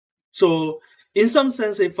So in some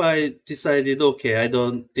sense, if I decided, okay, I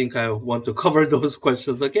don't think I want to cover those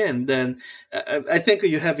questions again, then I think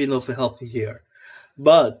you have enough help here.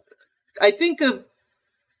 But I think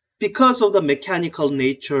because of the mechanical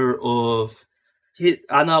nature of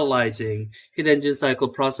analyzing heat engine cycle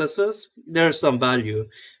processes, there's some value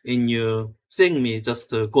in you seeing me just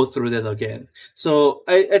to go through that again. So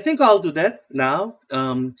I think I'll do that now,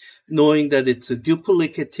 knowing that it's a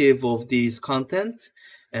duplicative of these content,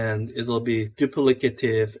 and it'll be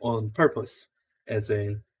duplicative on purpose, as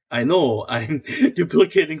in I know I'm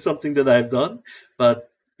duplicating something that I've done, but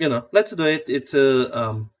let's do it. It's a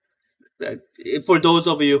uh, for those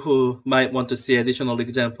of you who might want to see additional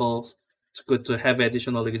examples, it's good to have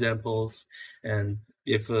additional examples. And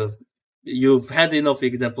if you've had enough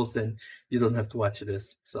examples, then you don't have to watch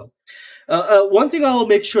this. So one thing I'll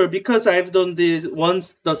make sure, because I've done this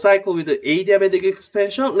once, the cycle with the adiabatic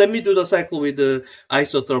expansion, let me do the cycle with the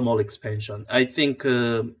isothermal expansion. I think,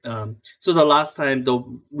 so the last time, the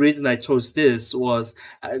reason I chose this was,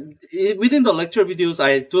 within the lecture videos,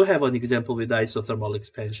 I do have an example with isothermal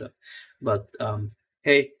expansion. But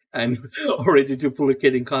hey, I'm already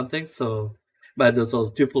duplicating context, so might as well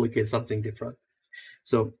duplicate something different.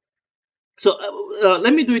 So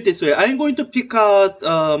let me do it this way. I'm going to pick out,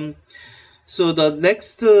 so the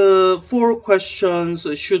next 4 questions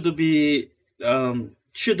should be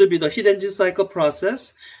the heat engine cycle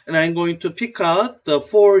process, and I'm going to pick out the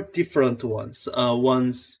 4 different ones.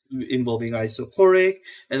 Ones involving isochoric,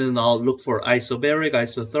 and then I'll look for isobaric,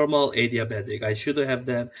 isothermal, adiabatic. I should have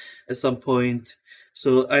them at some point.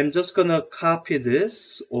 So I'm just gonna copy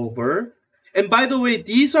this over. And by the way,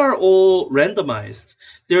 these are all randomized.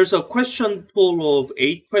 There's a question pool of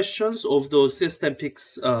 8 questions of those system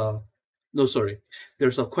picks. No, sorry.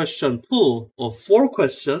 There's a question pool of 4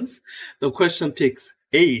 questions. The question picks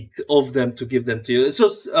 8 of them to give them to you.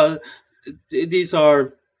 So these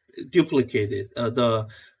are duplicated. The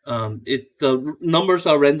numbers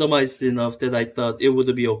are randomized enough that I thought it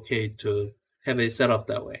would be okay to have it set up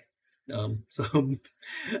that way. Um,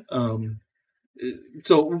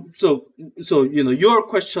 so your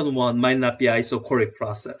question 1 might not be isochoric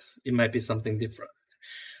process. It might be something different.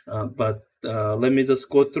 But let me just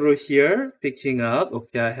go through here, picking out.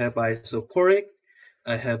 Okay, I have isochoric,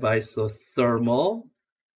 I have isothermal,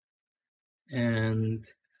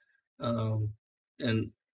 and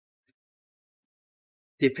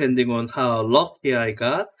depending on how lucky I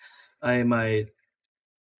got, I might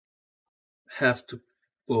have to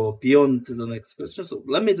go beyond the next question. So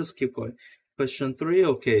let me just keep going. Question 3,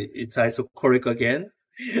 okay, it's isochoric again.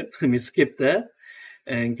 Let me skip that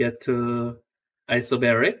and get to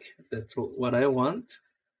isobaric. That's what I want.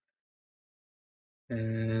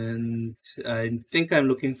 And I think I'm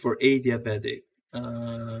looking for adiabatic.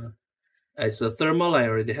 Isothermal, I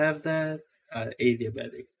already have that.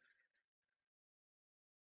 Adiabatic.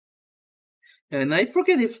 And I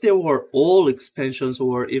forget if they were all expansions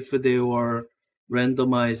or if they were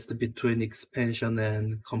randomized between expansion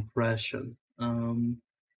and compression.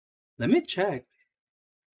 Let me check.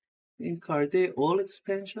 Are they all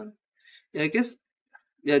expansion? Yeah, I guess,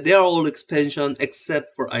 yeah, they are all expansion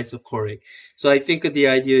except for isochoric. So I think the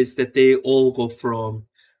idea is that they all go from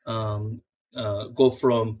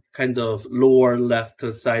kind of lower left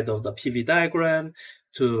side of the PV diagram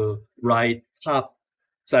to right top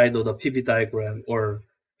side of the PV diagram, or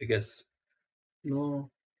I guess no.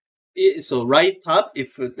 So right top,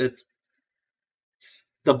 if that's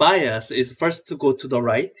the bias is first to go to the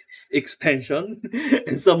right expansion,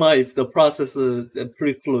 and somehow if the process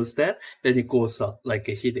precludes that, then it goes up like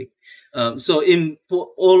a heating. So in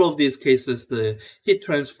all of these cases, the heat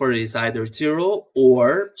transfer is either 0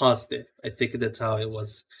 or positive. I think that's how it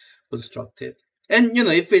was constructed. And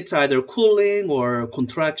if it's either cooling or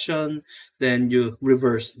contraction, then you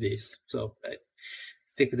reverse this. So I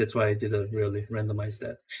think that's why I didn't really randomize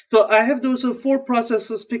that. So I have those 4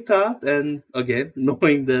 processes picked out, and again,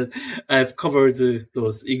 knowing that I've covered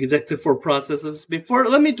those exact 4 processes before,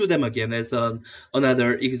 let me do them again as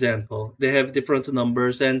another example. They have different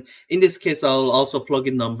numbers, and in this case, I'll also plug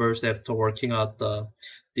in numbers after working out the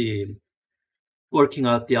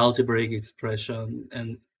algebraic expression.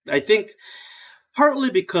 And I think partly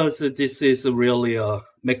because this is really a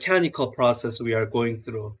mechanical process we are going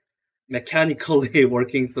through, mechanically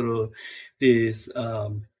working through these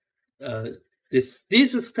these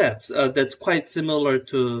steps, that's quite similar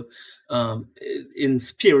to in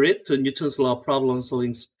spirit to Newton's law problem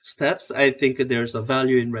solving steps. I think there's a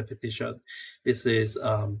value in repetition. This is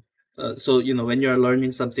So when you're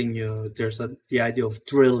learning something new, there's the idea of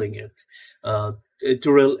drilling it.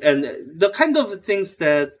 Drill and the kind of things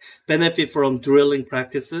that benefit from drilling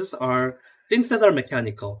practices are things that are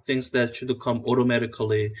mechanical, things that should come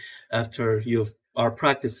automatically after you are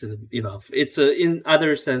practicing enough. It's in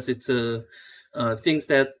other sense, it's things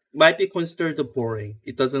that might be considered boring.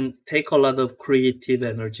 It doesn't take a lot of creative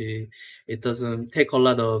energy. It doesn't take a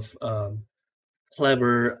lot of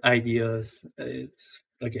clever ideas. It's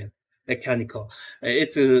again mechanical.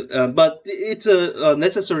 It's but it's a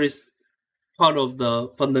necessary part of the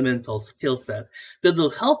fundamental skill set that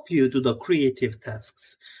will help you do the creative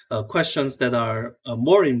tasks, questions that are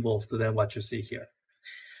more involved than what you see here.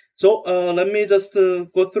 So let me just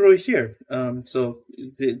go through here.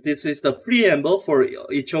 This is the preamble for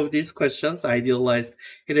each of these questions. Idealized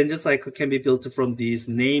hidden cycle can be built from these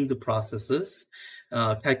named processes.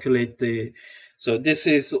 Calculate the. So this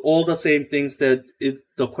is all the same things that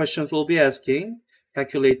the questions will be asking.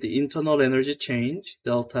 Calculate the internal energy change,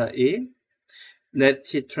 delta E, net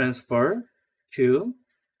heat transfer, Q,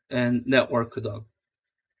 and net work done.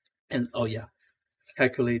 And oh yeah,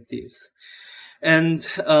 calculate these. And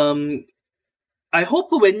I hope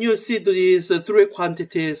when you see these three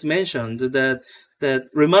quantities mentioned that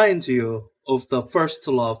reminds you of the first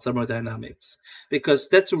law of thermodynamics, because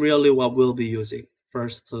that's really what we'll be using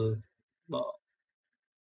first,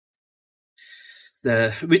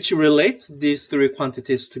 which relates these three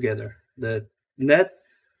quantities together. The net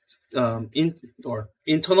in or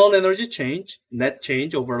internal energy change, net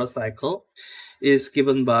change over a cycle, is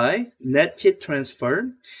given by net heat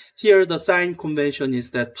transfer. Here, the sign convention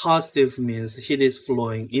is that positive means heat is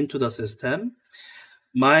flowing into the system,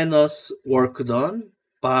 minus work done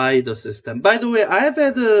by the system. By the way, I have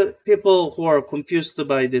had people who are confused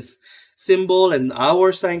by this symbol and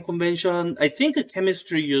our sign convention. I think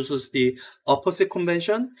chemistry uses the opposite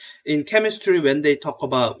convention. In chemistry, when they talk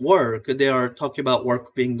about work, they are talking about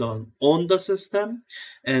work being done on the system.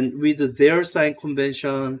 And with their sign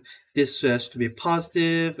convention, this has to be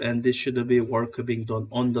positive, and this should be work being done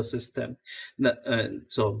on the system.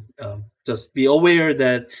 So just be aware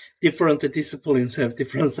that different disciplines have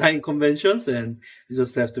different sign conventions, and you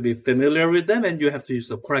just have to be familiar with them, and you have to use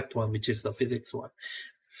the correct one, which is the physics one.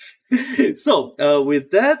 So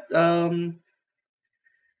with that,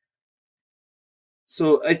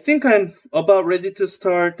 so I think I'm about ready to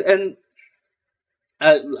start, and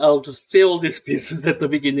I'll just fill these pieces at the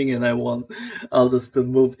beginning, and I'll just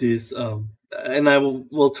move this, and I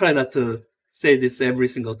will try not to say this every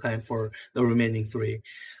single time for the remaining three.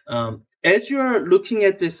 As you're looking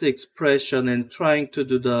at this expression and trying to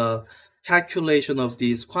do the calculation of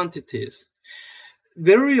these quantities,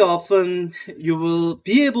 very often you will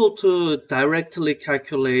be able to directly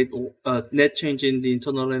calculate net change in the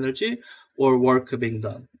internal energy or work being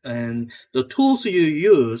done. And the tools you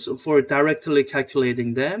use for directly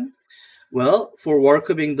calculating them, well, for work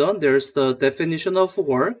being done, there's the definition of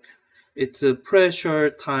work. It's a pressure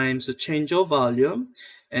times a change of volume.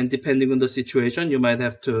 And depending on the situation, you might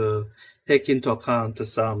have to take into account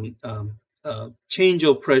some change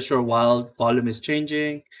of pressure while volume is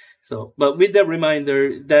changing. So, but with that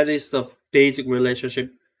reminder, that is the basic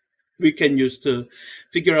relationship we can use to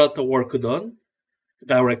figure out the work done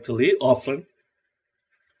directly, often.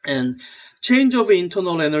 And change of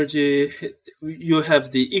internal energy, you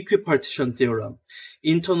have the equipartition theorem.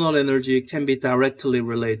 Internal energy can be directly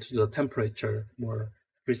related to the temperature. More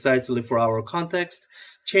precisely for our context,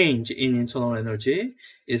 change in internal energy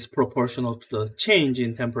is proportional to the change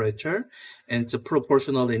in temperature, and it's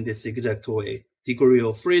proportional in this exact way. Degree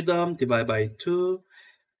of freedom divided by 2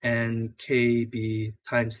 and kb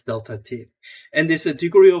times delta t. And this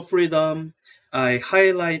degree of freedom, I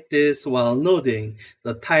highlight this while noting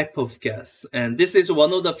the type of gas. And this is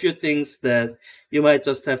one of the few things that you might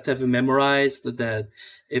just have to have memorized, that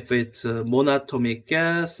if it's a monatomic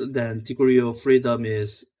gas, then degree of freedom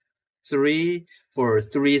is 3 for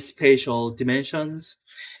 3 spatial dimensions.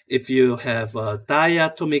 If you have a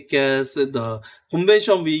diatomic gas, the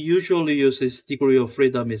convention we usually use is degree of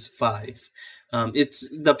freedom is 5. It's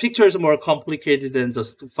the picture is more complicated than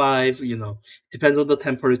just 5. Depends on the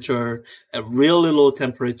temperature. At really low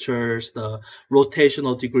temperatures, the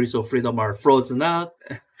rotational degrees of freedom are frozen out.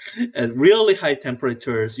 At really high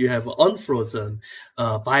temperatures, you have unfrozen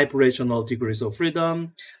vibrational degrees of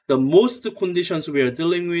freedom. The most conditions we are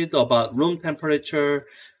dealing with about room temperature,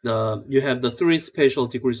 you have the 3 spatial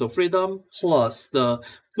degrees of freedom plus the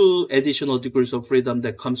 2 additional degrees of freedom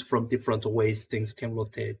that comes from different ways things can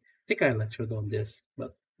rotate. I think I lectured on this,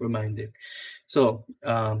 but reminding. So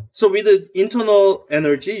with the internal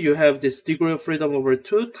energy, you have this degree of freedom over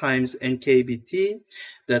 2 times NKBT.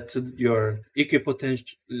 That's your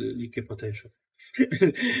equipotential.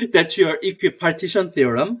 That's your equipartition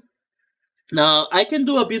theorem. Now, I can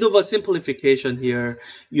do a bit of a simplification here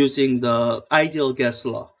using the ideal gas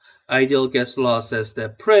law. Ideal gas law says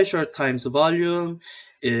that pressure times volume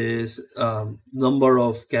is number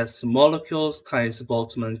of gas molecules times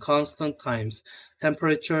Boltzmann constant times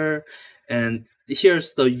temperature. And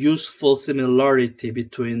here's the useful similarity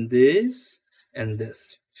between this and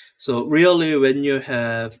this. So really, when you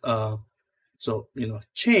have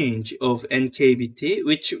change of NKBT,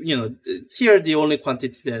 which, here the only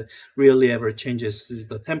quantity that really ever changes is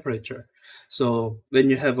the temperature. So when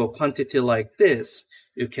you have a quantity like this,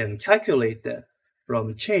 you can calculate that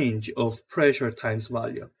from change of pressure times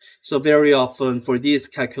volume. So very often for these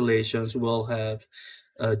calculations, we'll have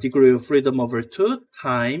a degree of freedom over 2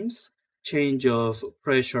 times change of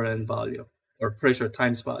pressure and volume, or pressure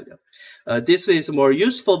times volume. This is more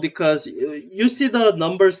useful because you see the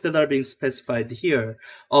numbers that are being specified here.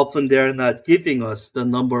 Often they're not giving us the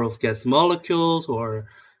number of gas molecules or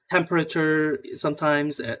temperature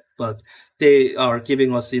sometimes, but they are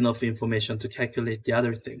giving us enough information to calculate the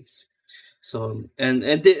other things. So, and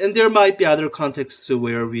there might be other contexts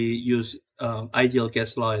where we use ideal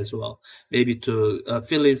gas law as well, maybe to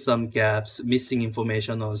fill in some gaps, missing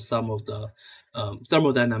information on some of the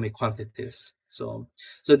thermodynamic quantities. So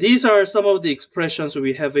these are some of the expressions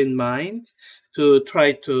we have in mind to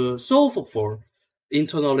try to solve for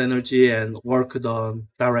internal energy and work done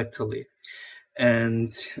directly.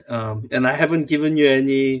 And I haven't given you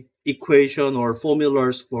any equation or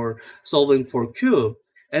formulas for solving for Q.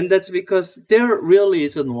 And that's because there really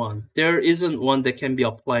isn't one. There isn't one that can be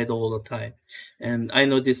applied all the time. And I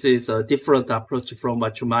know this is a different approach from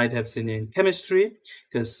what you might have seen in chemistry,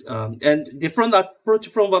 and different approach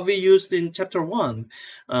from what we used in chapter 1,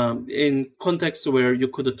 in context where you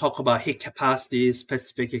could talk about heat capacity,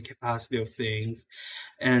 specific heat capacity of things.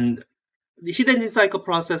 And the hidden cycle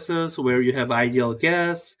processes where you have ideal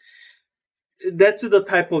gas, that's the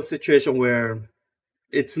type of situation where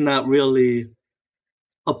it's not really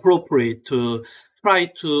appropriate to try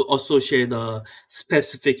to associate a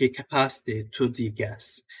specific capacity to the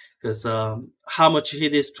gas, because how much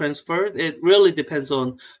heat is transferred, it really depends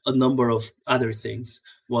on a number of other things.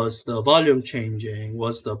 Was the volume changing?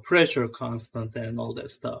 Was the pressure constant? And all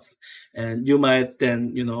that stuff. And you might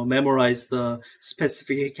then memorize the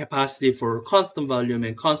specific capacity for constant volume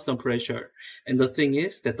and constant pressure. And the thing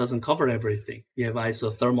is, that doesn't cover everything. You have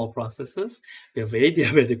isothermal processes, you have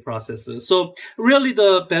adiabatic processes. So really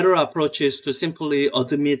the better approach is to simply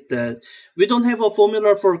admit that we don't have a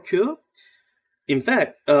formula for Q. In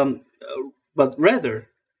fact, but rather,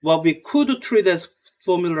 what we could treat as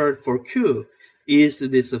formula for Q is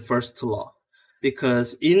this first law.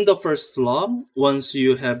 Because in the first law, once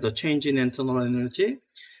you have the change in internal energy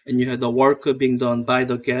and you have the work being done by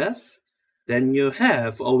the gas, then you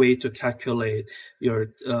have a way to calculate your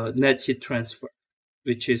net heat transfer,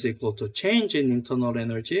 which is equal to change in internal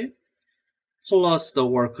energy plus the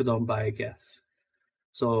work done by gas.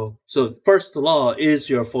 So first law is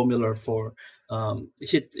your formula for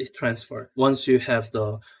heat transfer once you have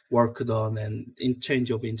the work done and in change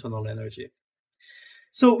of internal energy.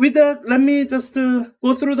 So with that, let me just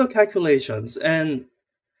go through the calculations. And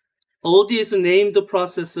all these named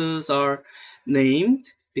processes are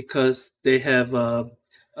named because they have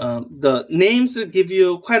the names give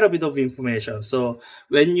you quite a bit of information. So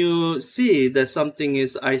when you see that something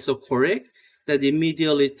is isochoric, that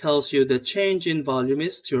immediately tells you the change in volume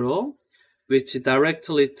is 0, which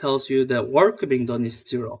directly tells you that work being done is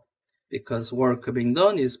 0, because work being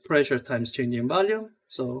done is pressure times change in volume.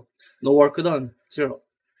 So no work done, 0.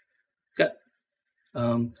 Okay.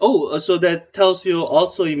 So that tells you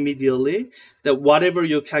also immediately that whatever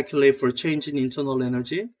you calculate for change in internal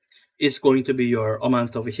energy is going to be your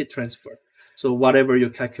amount of heat transfer. So whatever you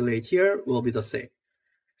calculate here will be the same.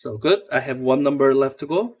 So good, I have one number left to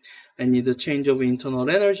go. I need a change of internal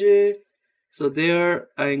energy. So there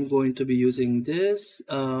I'm going to be using this.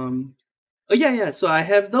 So I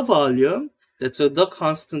have the volume, that's the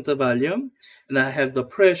constant volume, and I have the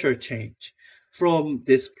pressure change from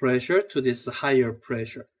this pressure to this higher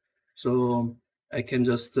pressure. So I can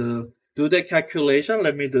just do the calculation.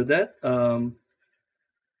 Let me do that. And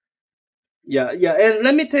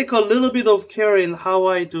let me take a little bit of care in how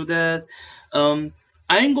I do that.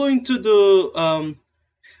 I'm going to do,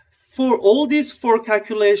 for all these 4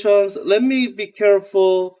 calculations, let me be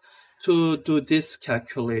careful to do this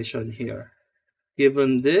calculation here.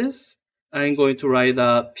 Given this, I'm going to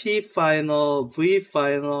write P final, V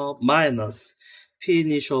final minus P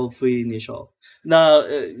initial, V initial. Now,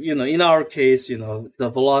 in our case,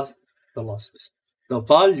 velocities, the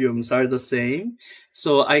volumes are the same,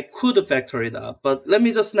 so I could factor it out. But let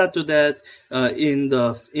me just not do that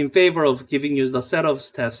in favor of giving you the set of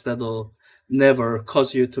steps that will never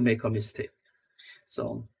cause you to make a mistake.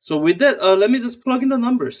 So with that, let me just plug in the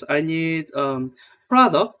numbers. I need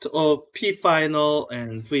product of P final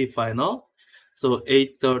and V final. So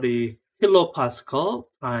 830 kilopascal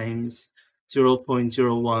times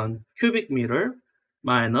 0.01 cubic meter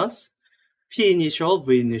minus P initial,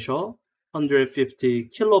 V initial,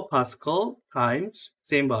 150 kilopascal times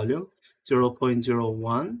same volume,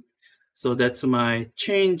 0.01. So that's my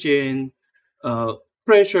change in uh,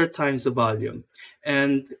 pressure times the volume.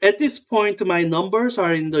 And at this point, my numbers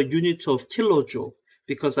are in the unit of kilojoule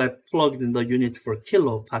because I plugged in the unit for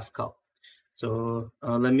kilopascal. So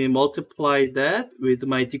let me multiply that with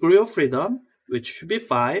my degree of freedom, which should be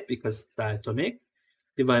 5 because diatomic,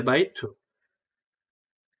 divided by 2.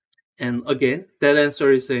 And again, that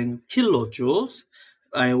answer is in kilojoules.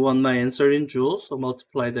 I want my answer in joules, so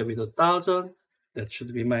multiply that with 1,000. That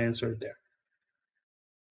should be my answer there.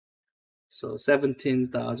 So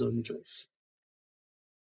 17,000 joules.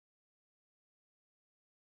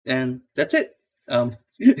 And that's it. Um,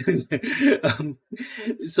 um,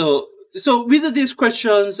 so with these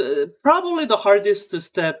questions, probably the hardest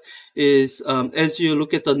step is as you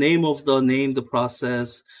look at the name of the named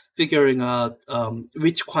process, figuring out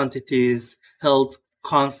which quantities held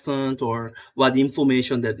constant or what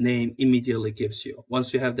information that name immediately gives you.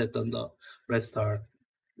 Once you have that done, the rest are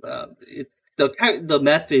the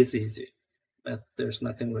math is easy. There's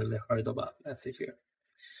nothing really hard about math here.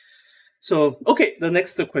 So, okay, the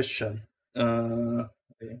next question.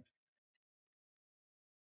 Okay.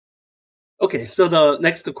 Okay, so the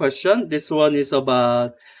next question, this one is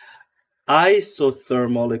about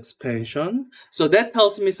isothermal expansion. So that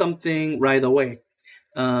tells me something right away.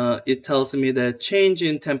 It tells me that change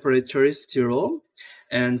in temperature is 0.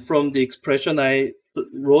 And from the expression I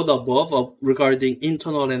wrote above regarding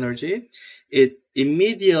internal energy, it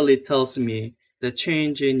immediately tells me the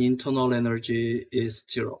change in internal energy is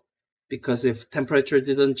 0. Because if temperature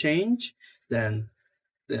didn't change, then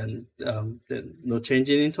no change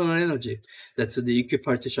in internal energy. That's the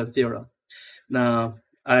equipartition theorem. Now,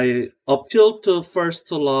 I appeal to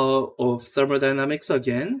first law of thermodynamics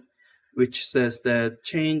again, which says that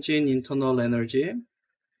change in internal energy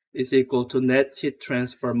is equal to net heat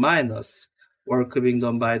transfer minus work being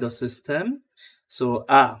done by the system. So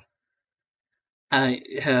I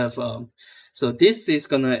have so this is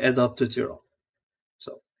gonna add up to 0.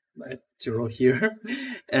 So I have 0 here,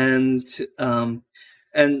 and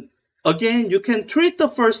and again, you can treat the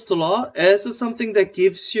first law as something that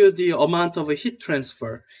gives you the amount of heat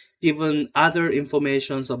transfer, given other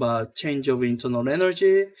informations about change of internal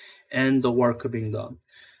energy and the work being done.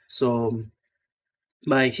 So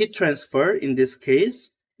my heat transfer in this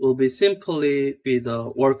case will be simply be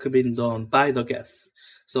the work being done by the gas.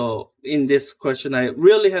 So in this question, I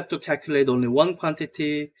really have to calculate only one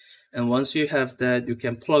quantity. And once you have that, you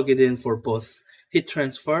can plug it in for both heat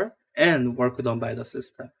transfer and work done by the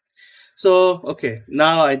system. So, okay,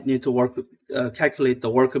 now I need to calculate the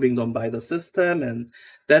work being done by the system, and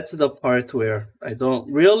that's the part where I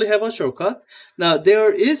don't really have a shortcut. Now,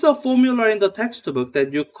 there is a formula in the textbook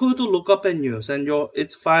that you could look up and use, and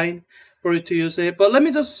it's fine for you to use it. But let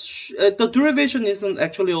me just, the derivation isn't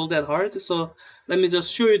actually all that hard, so let me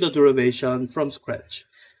just show you the derivation from scratch.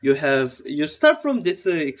 You start from this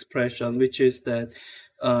expression, which is that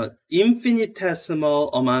infinitesimal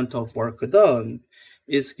amount of work done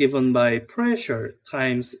is given by pressure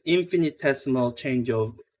times infinitesimal change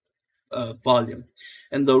of volume.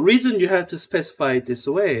 And the reason you have to specify it this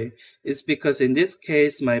way is because in this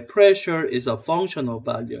case, my pressure is a function of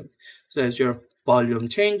volume. So as your volume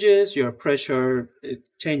changes, your pressure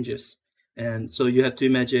changes. And so you have to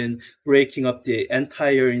imagine breaking up the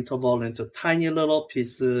entire interval into tiny little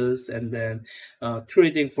pieces and then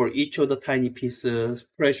treating for each of the tiny pieces.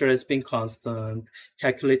 Pressure has been constant,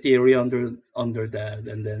 calculate the area under that,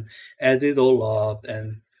 and then add it all up.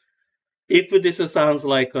 And if this sounds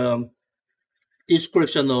like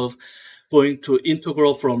description of going to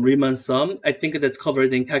integral from Riemann sum, I think that's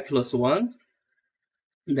covered in calculus 1.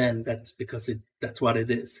 Then that's because that's what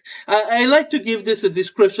it is. I like to give this a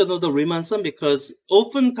description of the Riemann sum because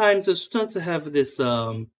oftentimes the students have this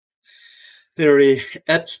very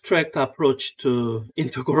abstract approach to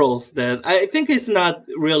integrals that I think is not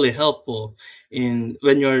really helpful when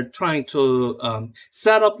you're trying to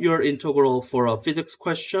set up your integral for a physics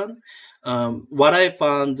question. What I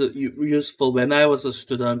found useful when I was a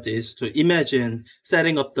student is to imagine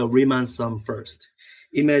setting up the Riemann sum first.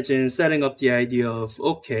 Imagine setting up the idea of,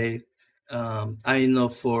 okay, I know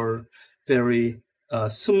for very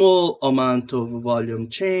small amount of volume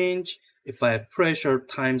change, if I have pressure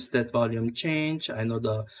times that volume change, I know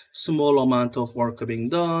the small amount of work being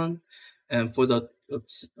done, and for the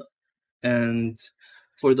oops, and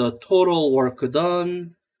for the total work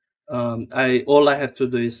done, I all I have to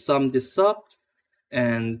do is sum this up,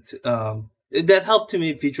 and that helped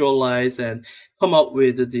me visualize and come up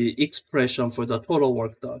with the expression for the total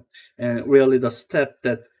work done. And really, the step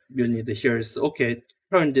that you need here is, okay,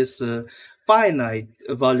 turn this finite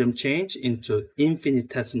volume change into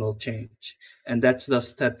infinitesimal change, and that's the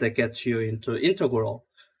step that gets you into integral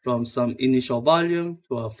from some initial volume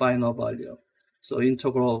to a final volume. So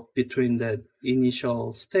integral between that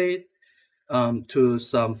initial state to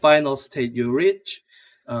some final state you reach,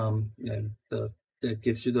 and that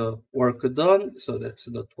gives you the work done. So that's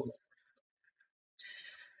the total.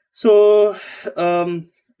 So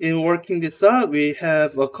in working this out, we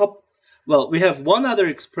have a couple. Well, we have one other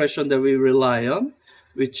expression that we rely on,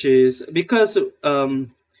 which is because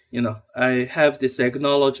I have this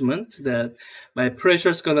acknowledgement that my pressure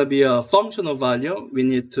is going to be a functional value. We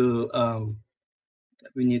need to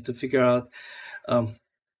figure out um,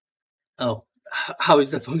 oh, how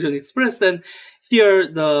is the function expressed? And here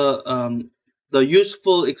the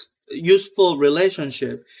useful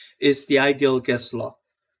relationship is the ideal gas law.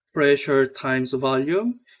 Pressure times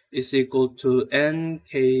volume is equal to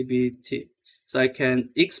nkBT. So I can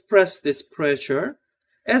express this pressure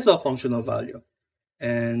as a functional value,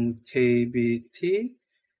 nkBT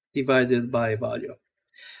divided by volume.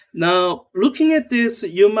 Now, looking at this,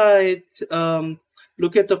 you might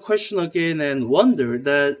look at the question again and wonder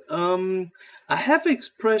that I have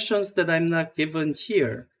expressions that I'm not given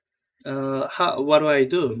here. What do I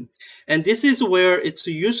do? And this is where it's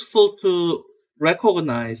useful to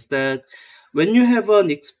recognize that when you have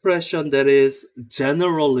an expression that is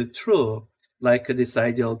generally true, like this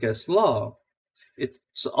ideal gas law,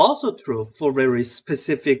 it's also true for very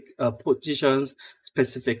specific positions,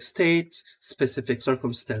 specific states, specific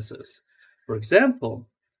circumstances. For example,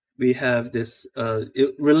 we have this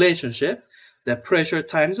relationship that pressure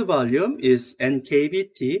times volume is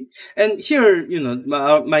nkBT. And here,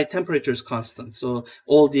 my temperature is constant. So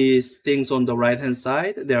all these things on the right-hand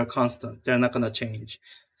side, they are constant. They're not going to change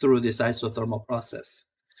through this isothermal process.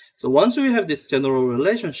 So once we have this general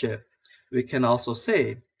relationship, we can also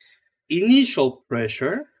say initial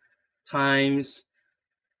pressure times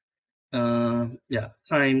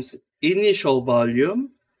times initial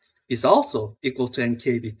volume is also equal to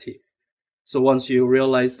nkBT. So once you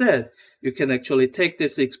realize that, you can actually take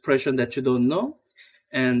this expression that you don't know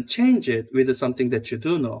and change it with something that you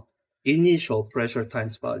do know. Initial pressure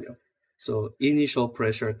times volume. So initial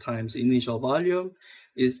pressure times initial volume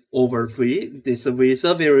is over V. This V is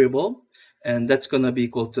a variable, and that's going to be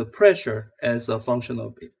equal to pressure as a function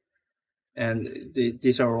of V. And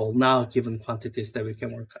these are all now given quantities that we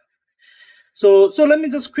can work on. So let me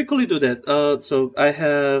just quickly do that. So I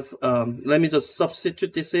have, let me just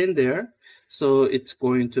substitute this in there. So it's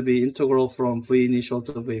going to be integral from V initial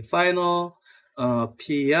to V final,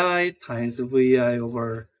 Pi times Vi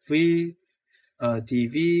over V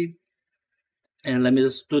dV. And let me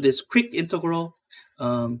just do this quick integral.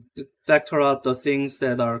 Factor out the things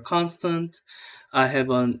that are constant. I have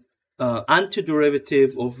an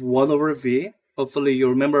antiderivative of 1 over V. Hopefully you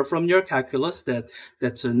remember from your calculus that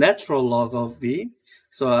that's a natural log of V.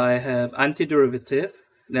 So I have antiderivative,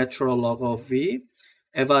 natural log of V,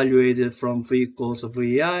 evaluated from V equals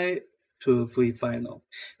Vi to V final.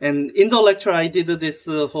 And in the lecture, I did this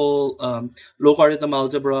whole logarithm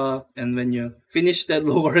algebra. And when you finish that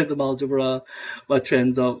logarithm algebra, what you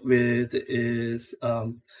end up with is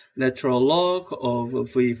natural log of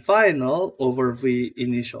V final over V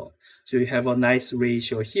initial. So you have a nice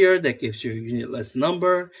ratio here that gives you a unitless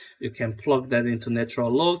number. You can plug that into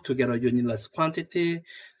natural log to get a unitless quantity.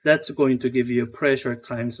 That's going to give you pressure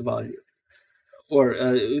times volume. Or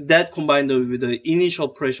that combined with the initial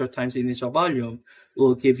pressure times initial volume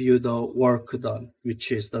will give you the work done,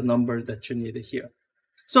 which is the number that you need here.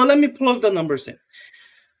 So let me plug the numbers in.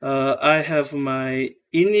 I have my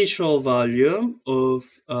initial volume of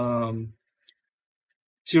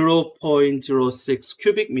 0.06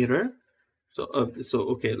 cubic meter. So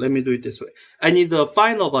okay, let me do it this way. I need the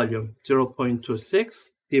final volume,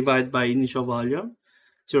 0.26, divided by initial volume,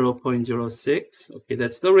 0.06. Okay,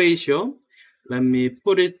 that's the ratio. Let me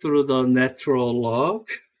put it through the natural log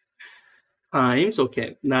times.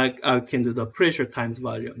 Okay, now I can do the pressure times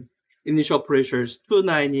volume. initial pressure is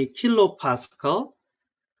 290 kilopascal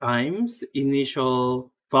times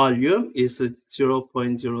initial volume is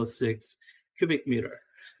 0.06 cubic meter.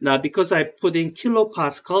 Now, because I put in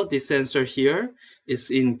kilopascal, this answer here is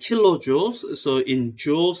in kilojoules. So in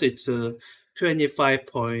joules, it's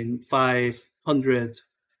 25,500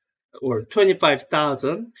 or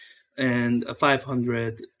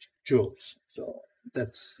 25,500 joules. So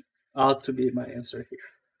that's ought to be my answer here.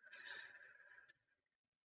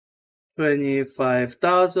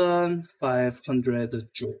 25,500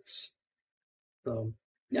 joules. So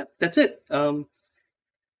yeah, that's it.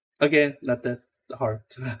 Again, not that hard.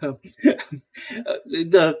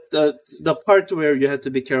 The part where you have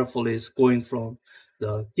to be careful is going from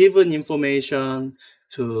the given information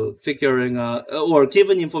to figuring out, or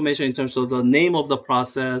given information in terms of the name of the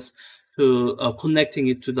process, to connecting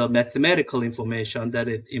it to the mathematical information that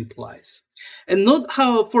it implies. And note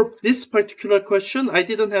how for this particular question, I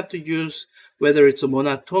didn't have to use whether it's a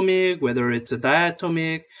monatomic, whether it's a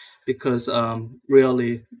diatomic, because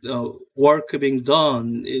really work being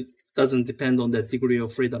done, it doesn't depend on that degree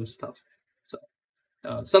of freedom stuff. So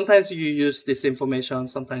sometimes you use this information,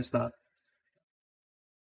 sometimes not.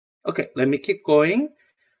 Okay, let me keep going.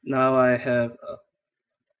 Now I have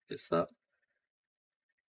this up.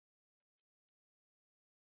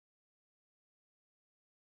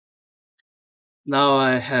 Now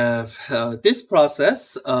I have this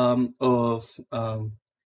process of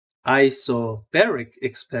isobaric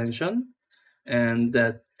expansion, and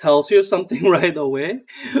that tells you something right away.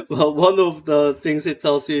 Well, one of the things it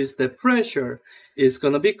tells you is that pressure is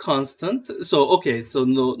going to be constant. So, okay, so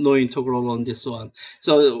no integral on this one.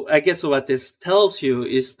 So I guess what this tells you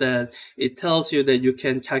is that it tells you that you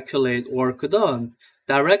can calculate work done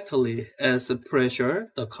directly as a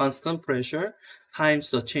pressure, the constant pressure, times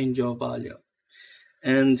the change of volume.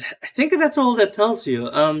 And I think that's all that tells you.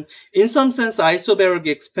 In some sense, isobaric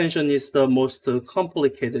expansion is the most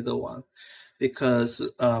complicated one, because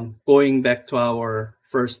going back to our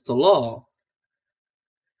first law,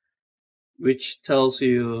 which tells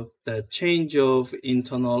you that change of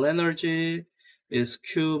internal energy is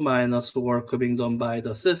Q minus work being done by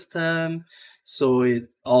the system. So it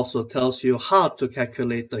also tells you how to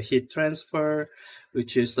calculate the heat transfer,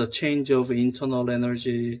 which is the change of internal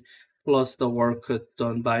energy plus the work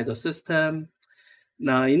done by the system.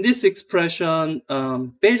 Now, in this expression,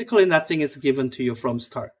 basically nothing is given to you from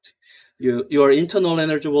start. Your internal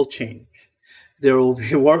energy will change. There will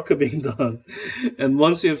be work being done. And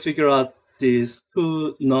once you figure out these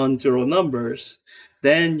two non-zero numbers,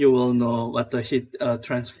 then you will know what the heat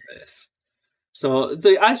transfer is. So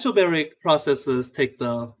the isobaric processes take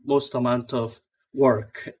the most amount of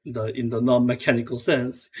work in the non-mechanical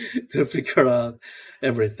sense to figure out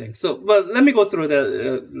everything. So, but let me go through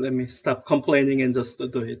that. Let me stop complaining and just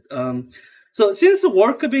do it. So since the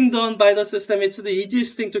work being done by the system, it's the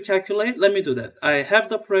easiest thing to calculate. Let me do that. I have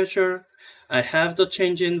the pressure. I have the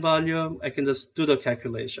change in volume. I can just do the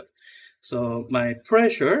calculation. So my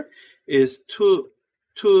pressure is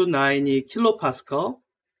 290 kilopascal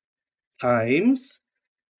times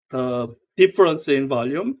the difference in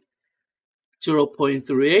volume,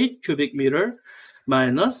 0.38 cubic meter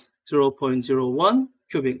minus 0.01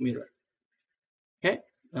 cubic meter. Okay,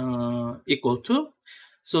 equal to,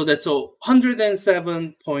 so that's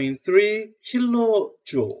 107.3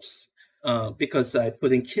 kilojoules, because I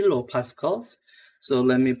put in kilopascals. So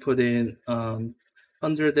let me put in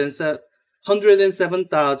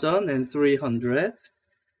 107,300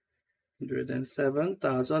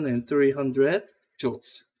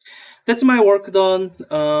 joules. That's my work done,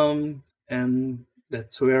 and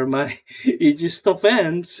that's where my easy stuff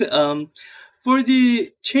ends. For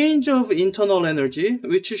the change of internal energy,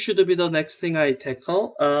 which should be the next thing I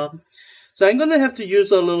tackle, so I'm going to have to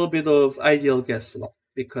use a little bit of ideal gas law,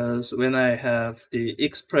 because when I have the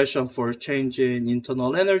expression for change in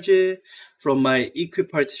internal energy from my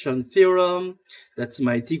equipartition theorem, that's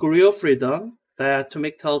my degree of freedom.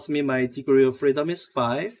 Diatomic tells me my degree of freedom is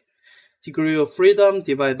 5. Degree of freedom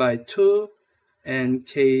divided by 2, and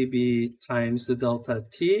kb times delta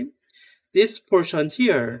T. This portion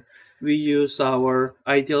here, we use our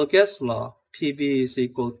ideal gas law. PV is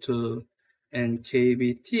equal to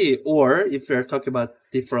nkBT, or if we're talking about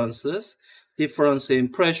differences, difference in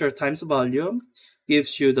pressure times volume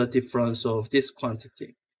gives you the difference of this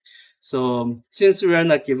quantity. So since we are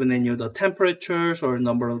not given any of the temperatures or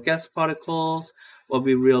number of gas particles, what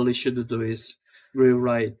we really should do is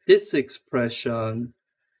rewrite this expression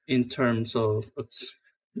in terms of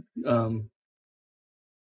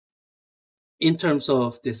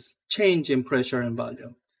this change in pressure and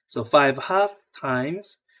volume. So 5 half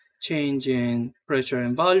times change in pressure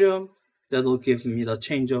and volume. That will give me the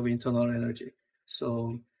change of internal energy.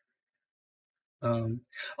 So, um,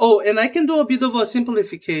 oh, and I can do a bit of a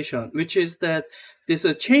simplification, which is that this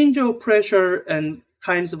a change of pressure and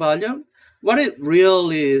times volume. What it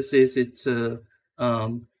really is it's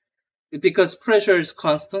um, because pressure is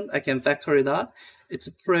constant, I can factor it out. It's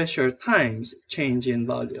pressure times change in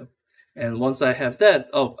volume. And once I have that,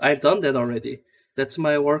 oh, I've done that already. That's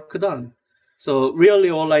my work done. So really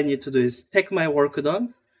all I need to do is take my work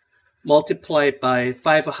done, multiply it by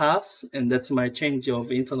 5 halves, and that's my change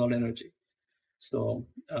of internal energy. So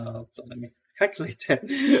let me calculate that.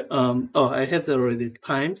 Oh, I have that already.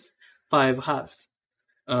 Times 5 halves.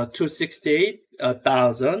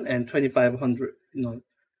 268,000 and 2,500. No,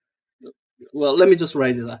 well, let me just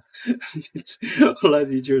write it out. It's a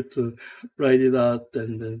lot easier to write it out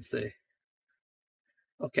and then say,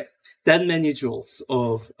 okay, that many joules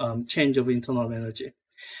of change of internal energy.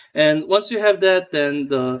 And once you have that, then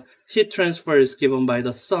the heat transfer is given by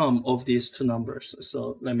the sum of these two numbers.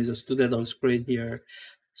 So let me just do that on screen here.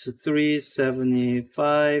 It's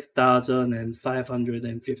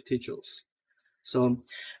 375,550 joules. So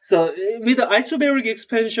with the isobaric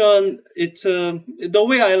expansion, it's the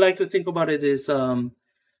way I like to think about it is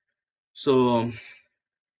so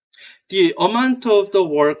the amount of the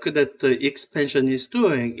work that the expansion is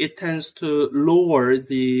doing, it tends to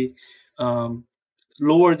um,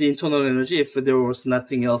 lower the internal energy if there was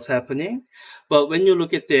nothing else happening. But when you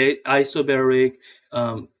look at the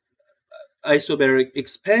um, isobaric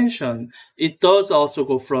expansion, it does also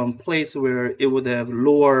go from place where it would have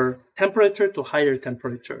lower temperature to higher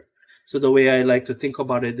temperature. So the way I like to think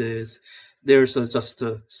about it is there's just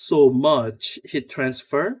so much heat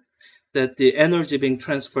transfer that the energy being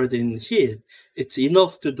transferred in heat, it's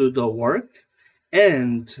enough to do the work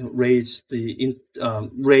and raise the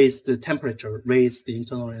temperature, raise the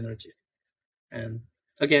internal energy. And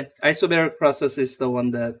again, isobaric process is the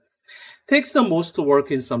one that takes the most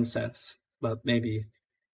work in some sense, but maybe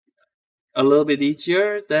a little bit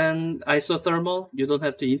easier than isothermal. You don't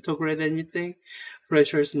have to integrate anything.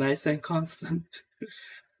 Pressure is nice and constant.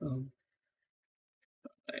 um,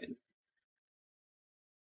 right.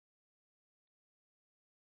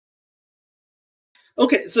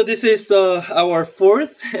 Okay, so this is our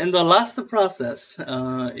fourth and the last process.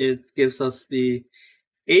 It gives us the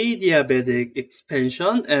adiabatic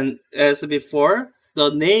expansion, and as before, the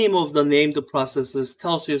name of the named processes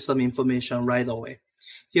tells you some information right away.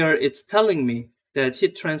 Here it's telling me that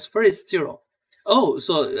heat transfer is zero. Oh,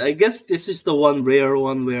 so I guess this is the one rare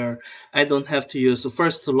one where I don't have to use the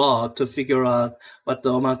first law to figure out what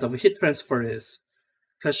the amount of heat transfer is.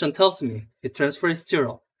 Question tells me heat transfer is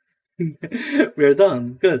zero. We're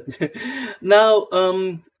done. Good. Now,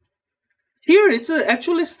 here it's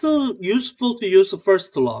actually still useful to use the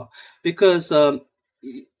first law because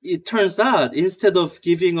it turns out instead of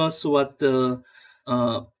giving us what the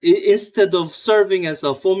instead of serving as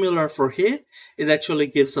a formula for heat, it actually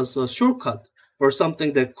gives us a shortcut for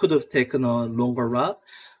something that could have taken a longer route.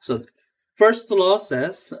 So first law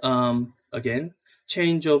says again,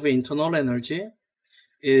 change of internal energy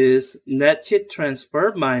is net heat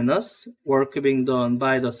transfer minus work being done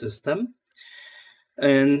by the system.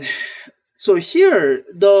 And so here,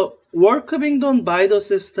 the work being done by the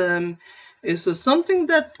system is something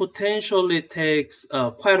that potentially takes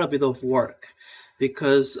quite a bit of work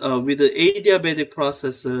because with the adiabatic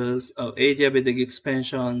processes, adiabatic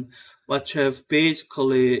expansion, what you have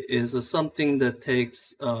basically is something that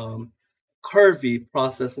takes curvy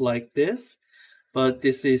process like this, but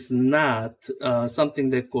this is not something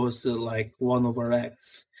that goes like 1 over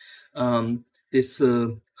x. This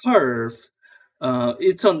curve,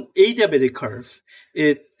 it's an adiabatic curve.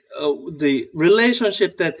 It The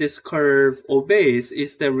relationship that this curve obeys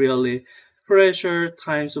is that really pressure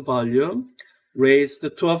times volume raised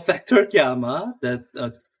to a factor gamma. That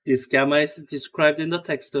this gamma is described in the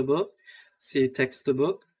textbook. See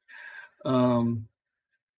textbook.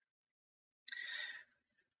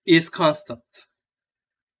 Is constant.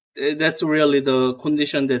 That's really the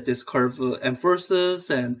condition that this curve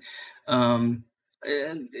enforces, um,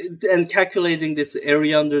 and and calculating this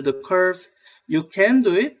area under the curve, you can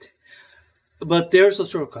do it, but there's a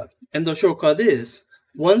shortcut, and the shortcut is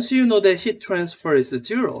once you know that heat transfer is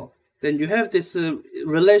zero, then you have this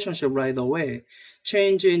relationship right away.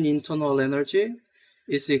 Change in internal energy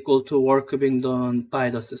is equal to work being done by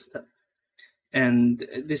the system. And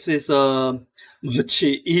this is a much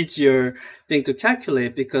easier thing to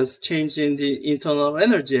calculate because changing the internal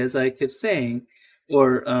energy, as I keep saying,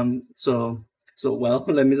 or so well,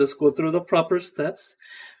 let me just go through the proper steps.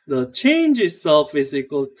 The change itself is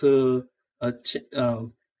equal to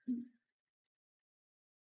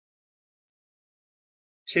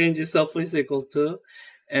change itself is equal to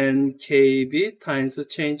NKB times the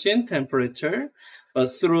change in temperature. But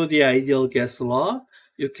through the ideal gas law,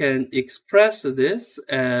 you can express this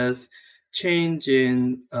as change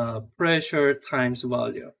in pressure times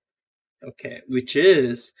volume. Okay, which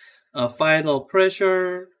is final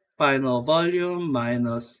pressure, final volume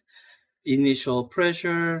minus initial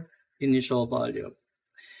pressure, initial volume.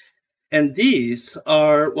 And these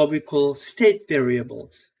are what we call state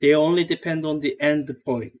variables. They only depend on the end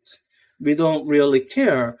point. We don't really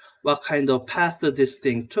care what kind of path this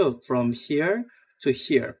thing took from here to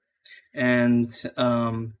here. And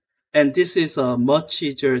this is a much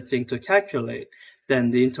easier thing to calculate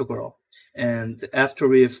than the integral. And after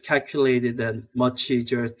we've calculated that much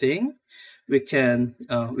easier thing, we can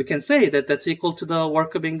say that that's equal to the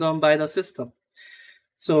work being done by the system.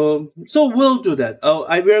 So we'll do that.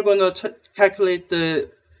 We're going to calculate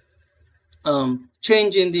the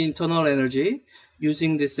change in the internal energy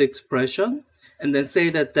using this expression, and then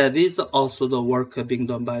say that that is also the work being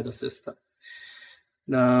done by the system.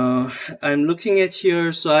 Now, I'm looking at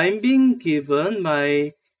here, so I'm being given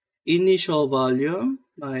my initial volume,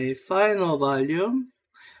 my final volume,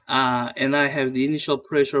 and I have the initial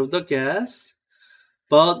pressure of the gas,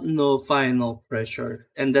 but no final pressure.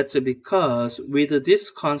 And that's because with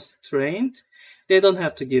this constraint, they don't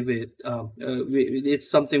have to give it.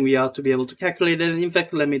 It's something we ought to be able to calculate. And in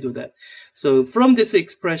fact, let me do that. So from this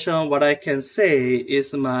expression, what I can say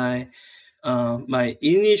is my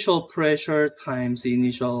initial pressure times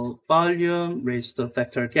initial volume raised to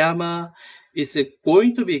factor gamma is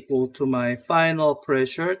going to be equal to my final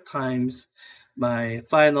pressure times my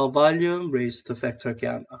final volume raised to factor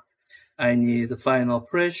gamma. I need the final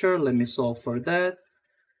pressure. Let me solve for that.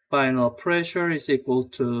 Final pressure is equal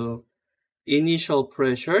to initial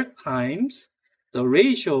pressure times the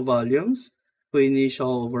ratio volumes V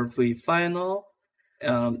initial over V final,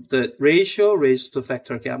 the ratio raised to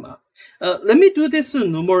factor gamma. Let me do this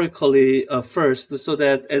numerically first, so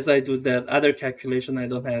that as I do that other calculation, I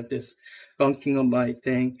don't have this gunking on my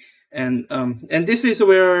thing. And this is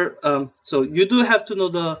where, so you do have to know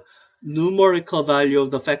the numerical value of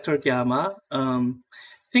the factor gamma. I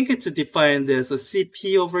think it's defined as a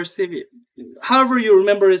CP over CV. However you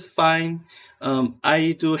remember is fine.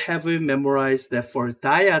 I do have it memorized that for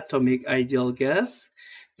diatomic ideal gas,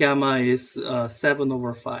 gamma is 7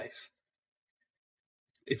 over 5.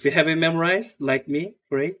 If you have it memorized, like me,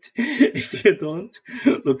 great. If you don't,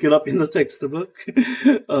 look it up in the textbook.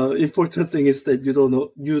 Important thing is that you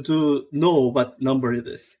do know what number it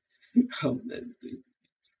is.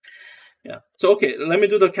 Yeah. So, okay, let me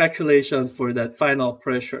do the calculation for that final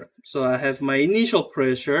pressure. So I have my initial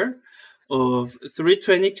pressure of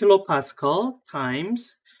 320 kilopascal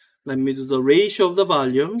times, let me do the ratio of the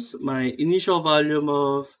volumes, my initial volume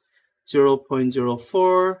of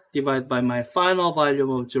 0.04 divided by my final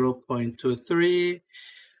volume of 0.23,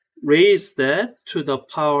 raise that to the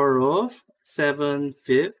power of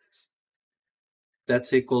 7/5.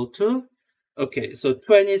 That's equal to, okay, so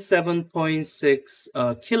 27.6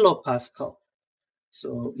 kilopascal.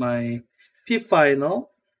 So my P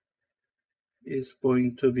final is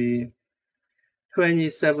going to be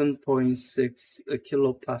 27.6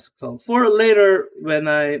 kilopascal for later when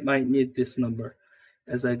I might need this number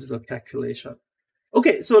as I do the calculation.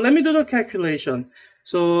 Okay, so let me do the calculation.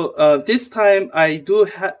 So this time I do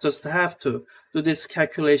just have to do this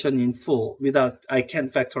calculation in full without, I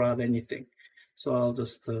can't factor out anything. So I'll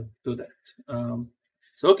just do that.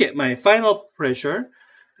 So okay, my final pressure,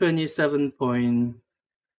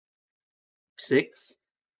 27.6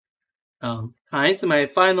 times my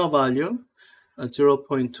final volume,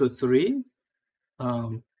 0.23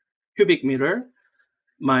 cubic meter,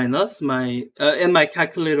 minus my, and my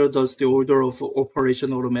calculator does the order of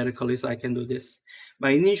operation automatically, so I can do this.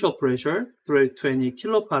 My initial pressure, 320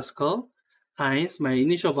 kilopascal, times my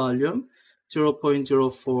initial volume,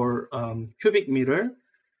 0.04 cubic meter,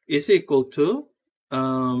 is equal to,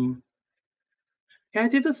 I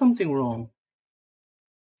did something wrong.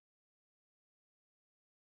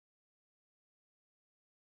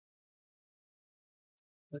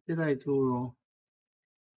 What did I do wrong?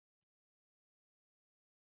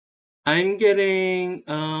 I'm getting,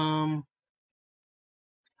 oh,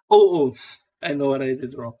 I know what I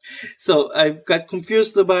did wrong. So I got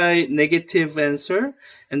confused by negative answer,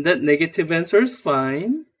 and that negative answer is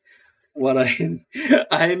fine. What I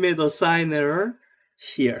made a sign error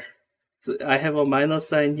here. So I have a minus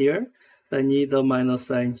sign here. So I need a minus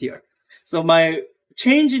sign here. So my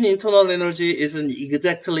change in internal energy isn't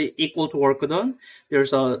exactly equal to work done.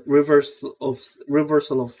 There's a reversal of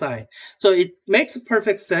sign. So it makes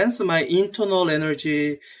perfect sense. My internal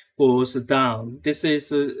energy goes down. This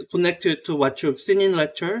is connected to what you've seen in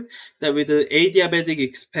lecture, that with the adiabatic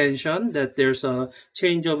expansion, that there's a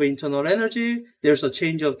change of internal energy, there's a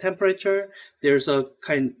change of temperature, there's a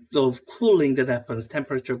kind of cooling that happens,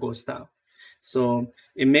 temperature goes down. So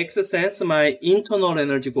it makes sense, my internal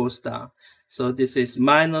energy goes down. So this is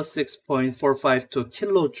minus 6.452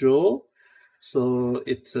 kilojoule. So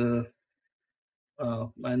it's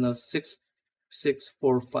minus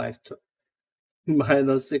 66452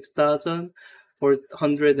 minus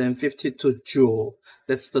 6,452 joule.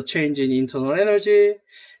 That's the change in internal energy.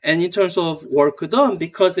 And in terms of work done,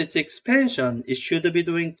 because it's expansion, it should be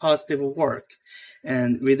doing positive work.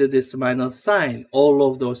 And with this minus sign, all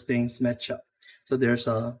of those things match up. So there's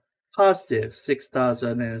a positive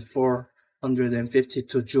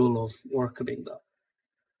 6,452 joule of work being done.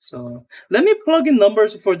 So let me plug in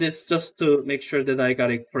numbers for this just to make sure that I got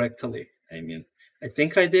it correctly. I mean, I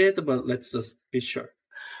think I did, but let's just be sure.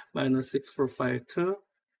 Minus 6,452,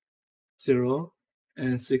 0,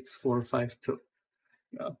 and 6,452.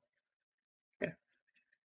 Oh, okay.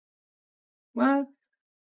 What?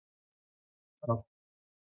 Oh,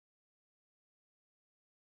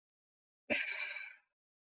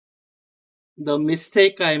 the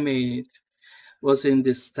mistake I made was in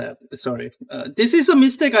this step. Sorry. This is a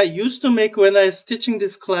mistake I used to make when I was teaching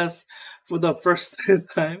this class for the first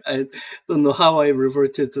time. I don't know how I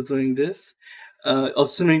reverted to doing this.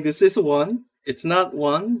 Assuming this is 1. It's not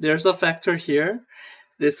 1. There's a factor here.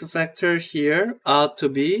 This factor here ought to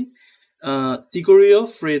be degree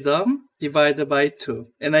of freedom divided by 2.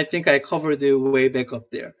 And I think I covered it way back up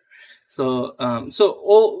there. So,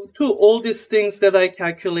 all these things that I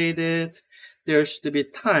calculated, there should be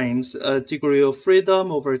times a degree of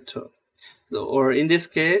freedom over 2. So, or in this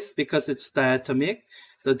case, because it's diatomic,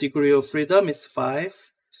 the degree of freedom is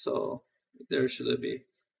 5. So there should be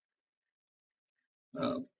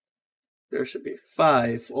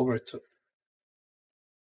 5 over 2.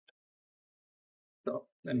 So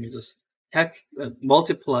let me just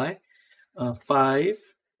multiply 5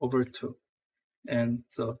 over 2. And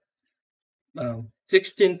so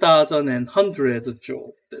 16,100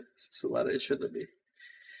 joule. That's what it should be.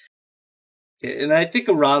 Okay, and I think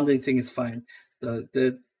a rounding thing is fine.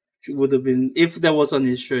 That would have been, if there was an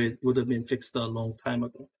issue, it would have been fixed a long time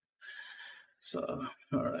ago. So,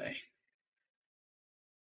 all right.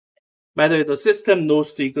 By the way, the system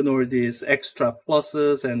knows to ignore these extra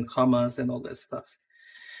pluses and commas and all that stuff.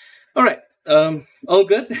 All right, all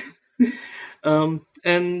good.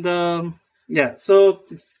 Yeah,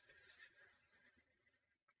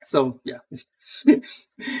 so yeah,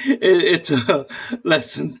 it's a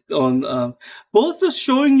lesson on both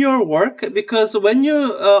showing your work, because when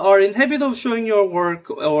you are in habit of showing your work,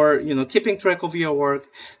 or keeping track of your work,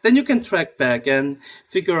 then you can track back and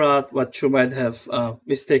figure out what you might have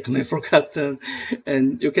mistakenly forgotten,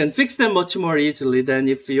 and you can fix them much more easily than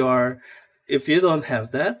if you don't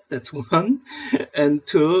have that. That's one. And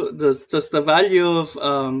two, just the value of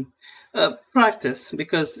practice,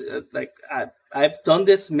 because I've done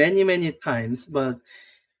this many times, but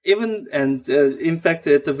in fact,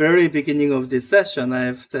 at the very beginning of this session,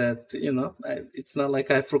 I've said, it's not like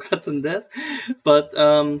I've forgotten that, but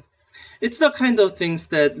it's the kind of things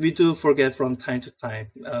that we do forget from time to time.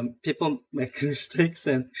 People make mistakes,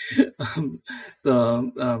 and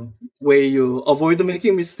the way you avoid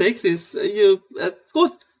making mistakes is you go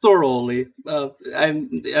thoroughly.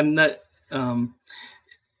 I'm not.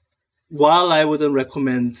 While I wouldn't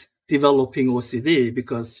recommend developing OCD,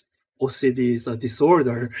 because OCD is a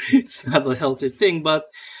disorder, it's not a healthy thing, but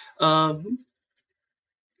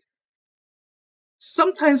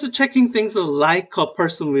sometimes checking things like a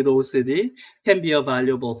person with OCD can be a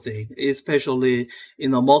valuable thing, especially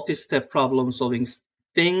in a multi-step problem solving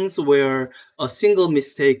things where a single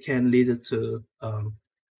mistake can lead to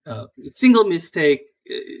single mistake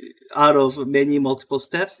out of many multiple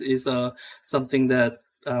steps is something that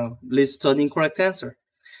leads to an incorrect answer.